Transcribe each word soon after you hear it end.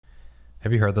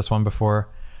Have you heard this one before?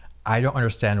 I don't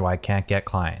understand why I can't get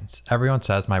clients. Everyone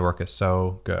says my work is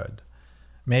so good.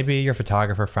 Maybe your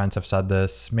photographer friends have said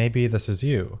this. Maybe this is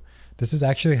you. This is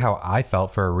actually how I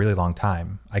felt for a really long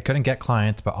time. I couldn't get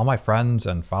clients, but all my friends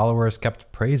and followers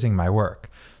kept praising my work.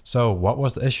 So what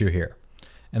was the issue here?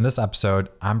 In this episode,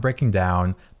 I'm breaking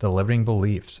down the limiting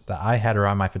beliefs that I had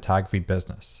around my photography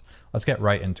business. Let's get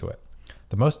right into it.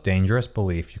 The most dangerous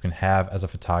belief you can have as a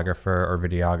photographer or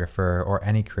videographer or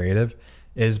any creative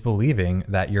is believing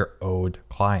that you're owed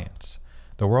clients.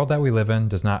 The world that we live in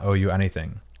does not owe you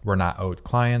anything. We're not owed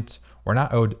clients. We're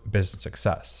not owed business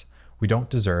success. We don't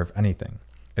deserve anything.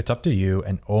 It's up to you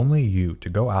and only you to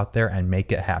go out there and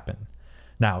make it happen.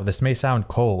 Now, this may sound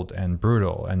cold and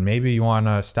brutal, and maybe you want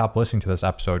to stop listening to this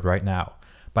episode right now.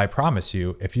 But I promise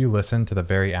you, if you listen to the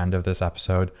very end of this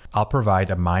episode, I'll provide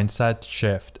a mindset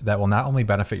shift that will not only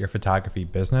benefit your photography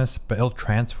business, but it'll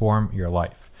transform your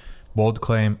life. Bold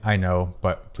claim, I know,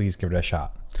 but please give it a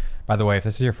shot. By the way, if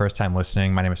this is your first time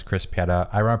listening, my name is Chris Pieta.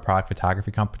 I run a product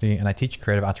photography company, and I teach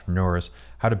creative entrepreneurs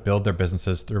how to build their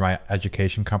businesses through my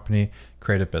education company,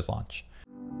 Creative Biz Launch.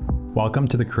 Welcome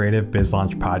to the Creative Biz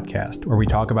Launch podcast, where we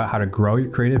talk about how to grow your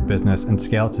creative business and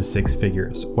scale it to six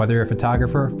figures. Whether you're a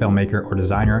photographer, filmmaker, or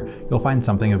designer, you'll find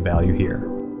something of value here.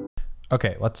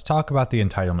 Okay, let's talk about the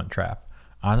entitlement trap.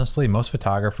 Honestly, most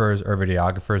photographers or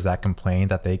videographers that complain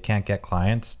that they can't get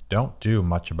clients don't do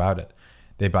much about it.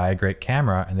 They buy a great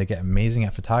camera and they get amazing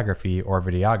at photography or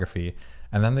videography,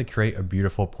 and then they create a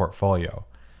beautiful portfolio.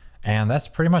 And that's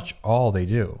pretty much all they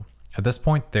do. At this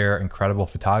point, they're incredible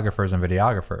photographers and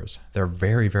videographers. They're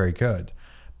very, very good.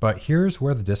 But here's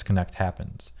where the disconnect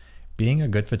happens. Being a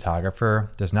good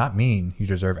photographer does not mean you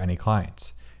deserve any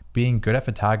clients. Being good at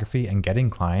photography and getting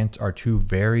clients are two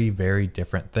very, very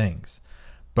different things.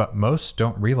 But most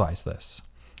don't realize this.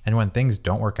 And when things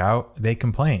don't work out, they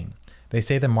complain. They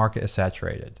say the market is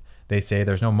saturated. They say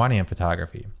there's no money in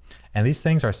photography. And these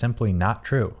things are simply not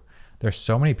true. There's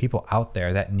so many people out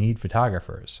there that need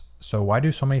photographers. So why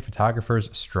do so many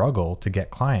photographers struggle to get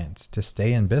clients, to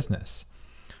stay in business?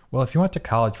 Well, if you went to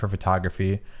college for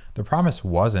photography, the promise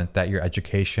wasn't that your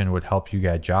education would help you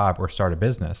get a job or start a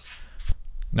business.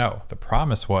 No, the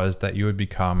promise was that you would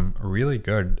become really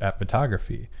good at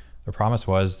photography. The promise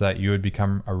was that you would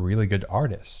become a really good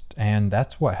artist. And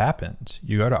that's what happens.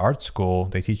 You go to art school,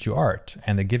 they teach you art,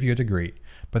 and they give you a degree,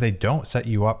 but they don't set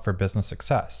you up for business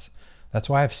success. That's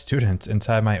why I have students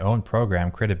inside my own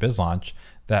program, Creative Biz Launch,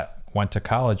 that went to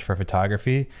college for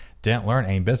photography, didn't learn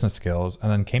any business skills,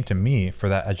 and then came to me for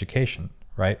that education,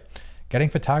 right? Getting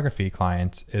photography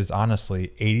clients is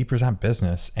honestly 80%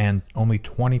 business and only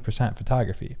 20%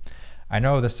 photography. I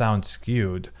know this sounds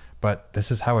skewed, but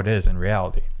this is how it is in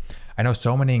reality. I know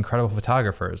so many incredible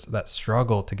photographers that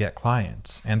struggle to get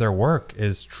clients, and their work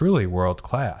is truly world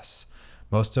class.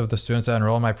 Most of the students that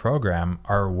enroll in my program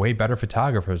are way better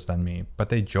photographers than me, but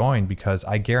they join because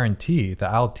I guarantee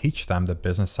that I'll teach them the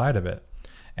business side of it.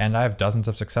 And I have dozens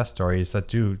of success stories that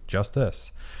do just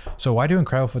this. So why do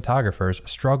incredible photographers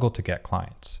struggle to get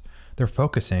clients? They're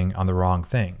focusing on the wrong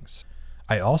things.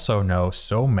 I also know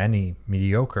so many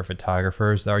mediocre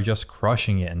photographers that are just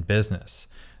crushing it in business.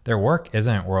 Their work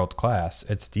isn't world class,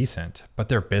 it's decent, but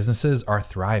their businesses are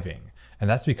thriving. And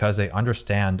that's because they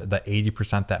understand the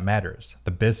 80% that matters,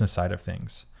 the business side of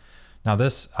things. Now,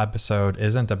 this episode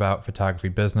isn't about photography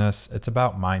business, it's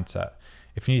about mindset.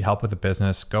 If you need help with a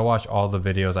business, go watch all the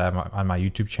videos I have on my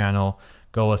YouTube channel,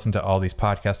 go listen to all these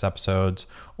podcast episodes,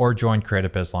 or join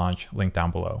Creative Biz Launch, link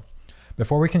down below.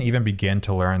 Before we can even begin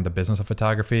to learn the business of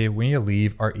photography, we need to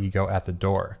leave our ego at the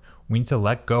door. We need to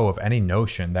let go of any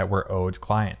notion that we're owed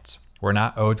clients. We're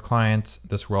not owed clients.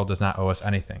 This world does not owe us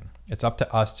anything. It's up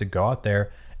to us to go out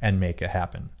there and make it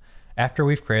happen. After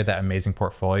we've created that amazing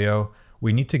portfolio,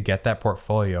 we need to get that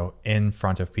portfolio in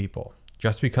front of people.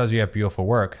 Just because you have beautiful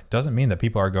work doesn't mean that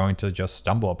people are going to just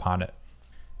stumble upon it.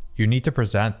 You need to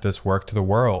present this work to the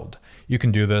world. You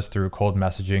can do this through cold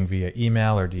messaging via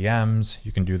email or DMs.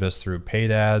 You can do this through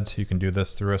paid ads. You can do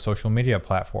this through a social media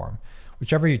platform.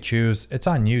 Whichever you choose, it's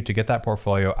on you to get that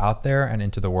portfolio out there and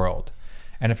into the world.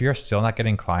 And if you're still not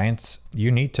getting clients,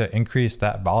 you need to increase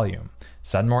that volume.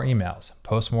 Send more emails,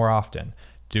 post more often,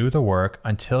 do the work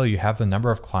until you have the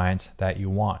number of clients that you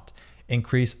want.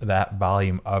 Increase that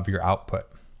volume of your output.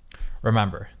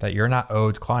 Remember that you're not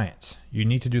owed clients. You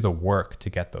need to do the work to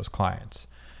get those clients.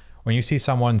 When you see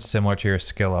someone similar to your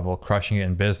skill level crushing it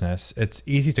in business, it's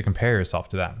easy to compare yourself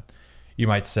to them. You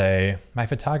might say, my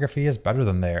photography is better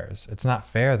than theirs. It's not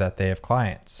fair that they have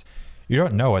clients. You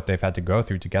don't know what they've had to go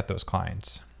through to get those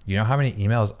clients. You know how many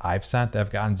emails I've sent that have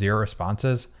gotten 0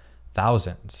 responses?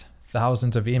 Thousands.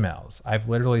 thousands of emails. I've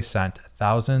literally sent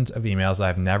thousands of emails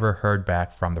I've never heard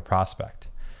back from the prospect.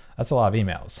 That's a lot of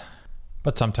emails.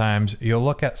 But sometimes you'll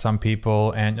look at some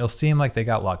people and it'll seem like they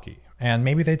got lucky. And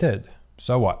maybe they did.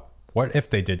 So what? What if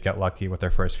they did get lucky with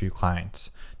their first few clients?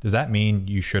 Does that mean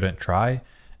you shouldn't try?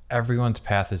 Everyone's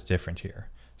path is different here.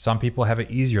 Some people have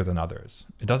it easier than others.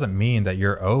 It doesn't mean that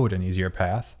you're owed an easier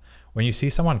path. When you see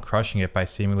someone crushing it by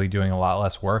seemingly doing a lot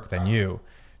less work than you,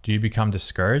 do you become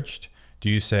discouraged? Do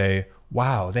you say,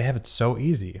 wow, they have it so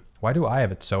easy. Why do I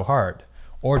have it so hard?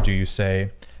 Or do you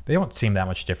say, they don't seem that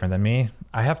much different than me.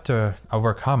 I have to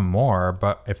overcome more,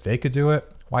 but if they could do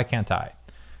it, why can't I?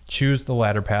 Choose the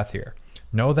latter path here.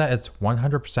 Know that it's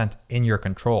 100% in your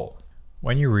control.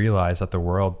 When you realize that the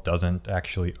world doesn't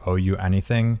actually owe you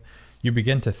anything, you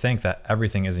begin to think that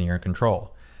everything is in your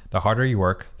control. The harder you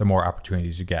work, the more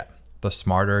opportunities you get. The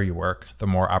smarter you work, the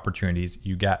more opportunities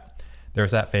you get.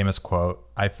 There's that famous quote,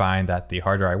 I find that the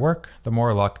harder I work, the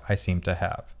more luck I seem to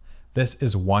have. This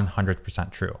is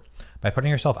 100% true. By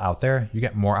putting yourself out there, you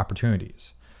get more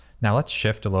opportunities. Now let's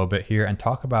shift a little bit here and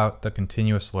talk about the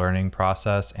continuous learning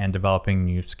process and developing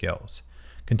new skills.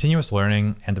 Continuous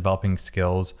learning and developing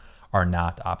skills are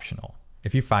not optional.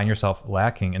 If you find yourself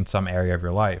lacking in some area of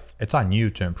your life, it's on you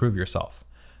to improve yourself.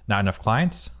 Not enough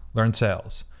clients? Learn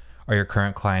sales. Are your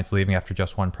current clients leaving after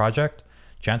just one project?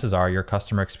 Chances are your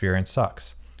customer experience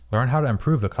sucks. Learn how to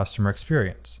improve the customer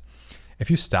experience. If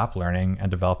you stop learning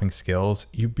and developing skills,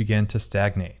 you begin to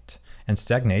stagnate. And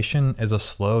stagnation is a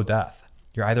slow death.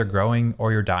 You're either growing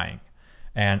or you're dying.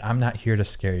 And I'm not here to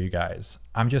scare you guys.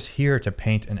 I'm just here to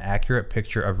paint an accurate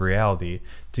picture of reality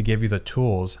to give you the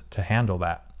tools to handle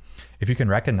that. If you can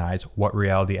recognize what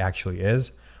reality actually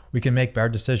is, we can make better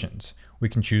decisions. We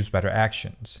can choose better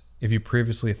actions. If you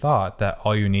previously thought that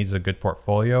all you need is a good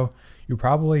portfolio, you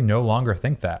probably no longer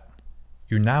think that.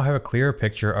 You now have a clearer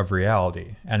picture of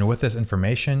reality, and with this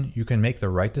information, you can make the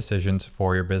right decisions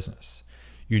for your business.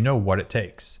 You know what it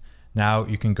takes. Now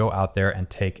you can go out there and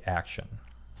take action.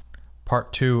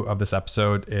 Part 2 of this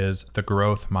episode is the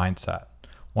growth mindset.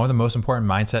 One of the most important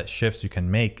mindset shifts you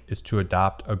can make is to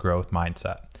adopt a growth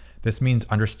mindset. This means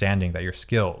understanding that your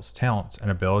skills, talents, and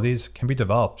abilities can be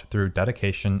developed through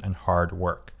dedication and hard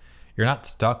work. You're not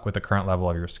stuck with the current level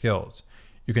of your skills.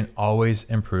 You can always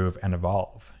improve and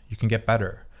evolve. You can get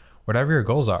better. Whatever your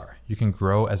goals are, you can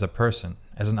grow as a person,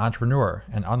 as an entrepreneur,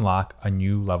 and unlock a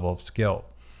new level of skill.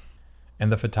 In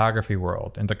the photography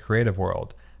world, in the creative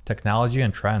world, technology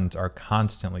and trends are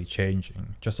constantly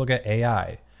changing. Just look at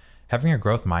AI. Having a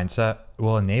growth mindset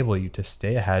will enable you to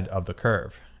stay ahead of the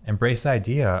curve. Embrace the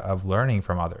idea of learning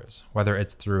from others, whether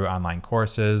it's through online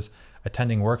courses,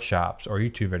 attending workshops, or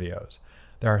YouTube videos.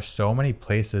 There are so many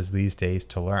places these days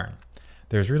to learn.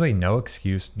 There's really no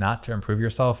excuse not to improve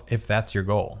yourself if that's your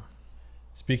goal.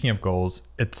 Speaking of goals,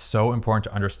 it's so important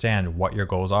to understand what your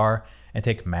goals are and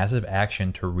take massive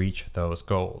action to reach those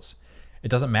goals. It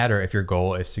doesn't matter if your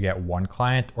goal is to get one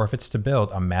client or if it's to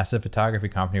build a massive photography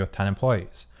company with 10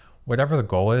 employees. Whatever the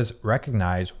goal is,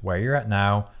 recognize where you're at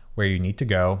now, where you need to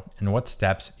go, and what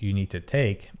steps you need to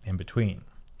take in between.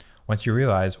 Once you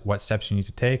realize what steps you need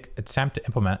to take, it's time to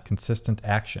implement consistent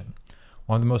action.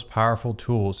 One of the most powerful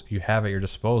tools you have at your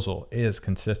disposal is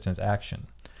consistent action.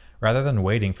 Rather than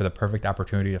waiting for the perfect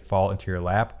opportunity to fall into your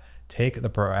lap, take the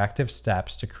proactive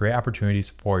steps to create opportunities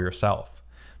for yourself.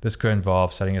 This could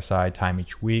involve setting aside time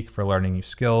each week for learning new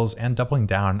skills and doubling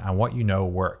down on what you know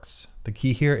works. The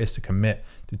key here is to commit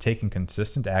to taking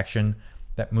consistent action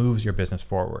that moves your business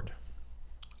forward.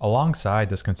 Alongside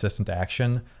this consistent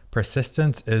action,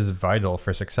 persistence is vital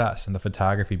for success in the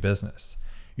photography business.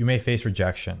 You may face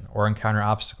rejection or encounter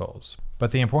obstacles,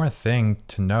 but the important thing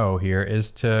to know here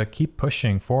is to keep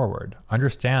pushing forward.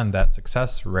 Understand that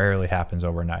success rarely happens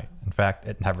overnight. In fact,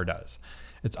 it never does.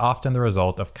 It's often the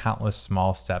result of countless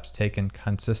small steps taken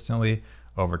consistently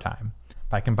over time.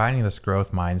 By combining this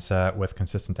growth mindset with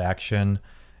consistent action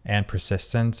and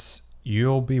persistence,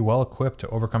 you'll be well equipped to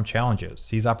overcome challenges,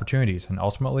 seize opportunities, and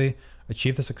ultimately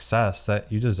achieve the success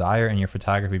that you desire in your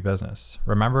photography business.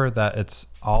 Remember that it's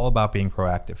all about being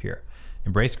proactive here.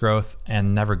 Embrace growth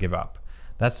and never give up.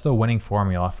 That's the winning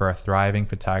formula for a thriving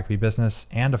photography business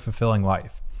and a fulfilling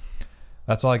life.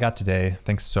 That's all I got today.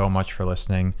 Thanks so much for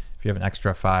listening. If you have an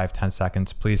extra 5-10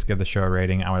 seconds, please give the show a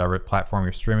rating on whatever platform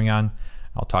you're streaming on.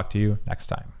 I'll talk to you next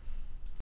time.